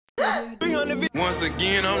Once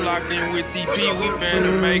again, I'm locked in with TP. We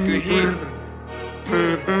finna make a hit.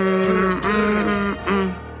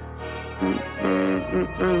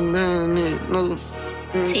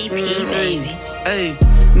 TP, baby. Hey,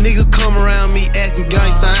 nigga come around me acting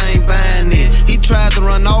gangsta, I ain't buying it. He tried to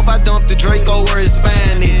run off, I dumped the Draco where it's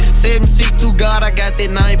Spanish. 762 God, I got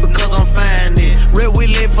that name because I'm fine it. Red we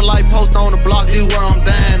live for life, post on the block, this where I'm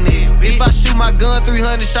dying it. If I shoot my gun,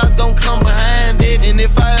 300 shots don't come behind it. And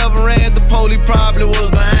if I ever ran, the police probably was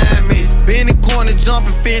behind me. Been in corner,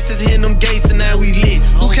 jumping fences, hitting them gates, and now we lit.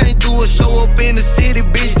 Who can't do a show up in the city,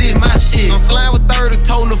 bitch, this my shit. I'm slime with 30,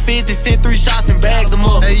 told them 50, sent 3 shots and bagged them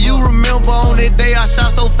up. Hey, you remember on that day I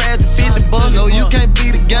shot so fast at 50 bucks? No, you can't be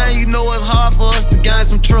the gang, you know it's hard for us to gain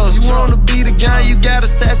some trust. You wanna be the gang, you gotta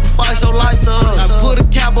sacrifice your life to us. I put a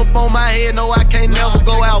cap up on my head, no, I can't never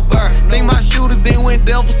go out burn. Think my shooter then went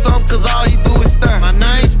there for something, cause all he do is stir. My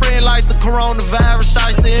name spread like the coronavirus,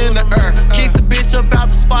 shiesty in the earth. Kick the bitch up out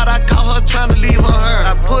the spot, I caught her trying to leave her.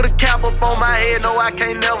 I put a cap up on my head, no, I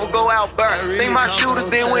can't never go out burn. Think my shooter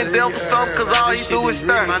then went there for something, cause all he do is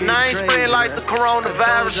stir. My name spread like the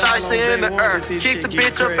coronavirus, shiesty in the earth. Kick the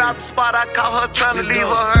bitch up out the spot, I caught her trying to leave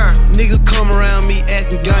her. Nigga come around me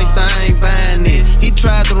acting gangsta, I ain't buying it. He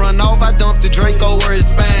tried to run off, I dumped the Draco where it's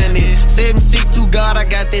Spanish. 762 God, I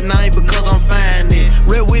got that name because I'm fine it.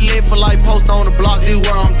 Red we live for life, post on the block, this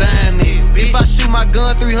where I'm dying it. If I shoot my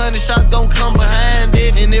gun, 300 shots don't come behind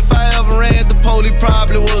it. And if I ever ran, the police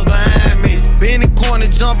probably was behind me. Been in corner,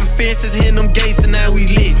 jumping fences, hitting them gates, and now we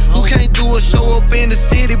lit. Who can't do a show up in the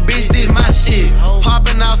city, bitch, this my shit.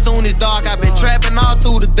 Popping out soon as dark, I been trapping all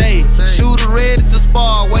through the day. Shooter ready to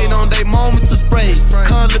spar, wait on they moment to spray.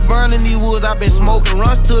 Currently burning these woods, I been smoking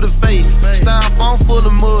runs to the face. Styrofoam full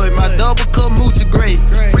of mud, my double cup moochie great.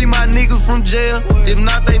 Free my niggas from jail, if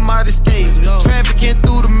not they might escape. Trafficking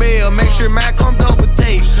through the mail, make sure Mac come double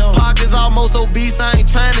tape. Pockets almost obese, I ain't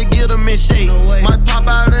trying to get them in shape. Might pop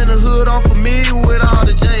out in the hood, I'm familiar with all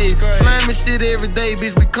the J's. Slamming shit every day,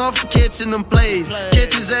 bitch, we come for catching them plays.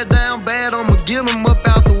 Catches that down bad, I'ma get them up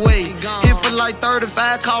out the way. Hit for like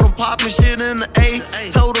 35, caught them popping shit in the A.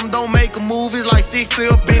 Told them don't make a move, it's like 60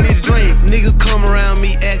 up in his drink. Nigga come around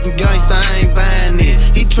me acting gangsta, I ain't buying it.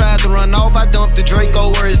 He tried to run off, I dumped the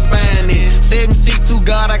Draco where it's Spanish. 762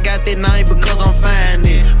 God, I got that name because I'm fine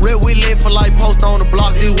it. Red we live for life, post on the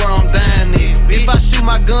block, this where I'm dying it. If I shoot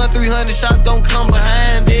my gun, 300 shots don't come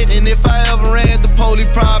behind it. And if I ever ran, the police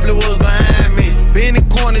probably was behind me. Been in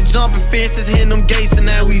corner, jumping fences, hitting them gates, and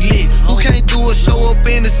now we lit. Who can't do a show up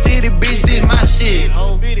in the city, bitch, this my shit.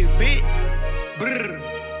 Oh, bitty bitch. Brr.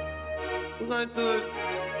 Who gonna do it?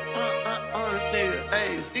 Nigga.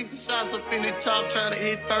 Hey, 60 shots up in the chop, trying to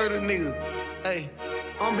hit 30, nigga. Hey,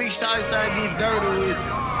 I'm big shots that I get dirty with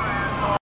you.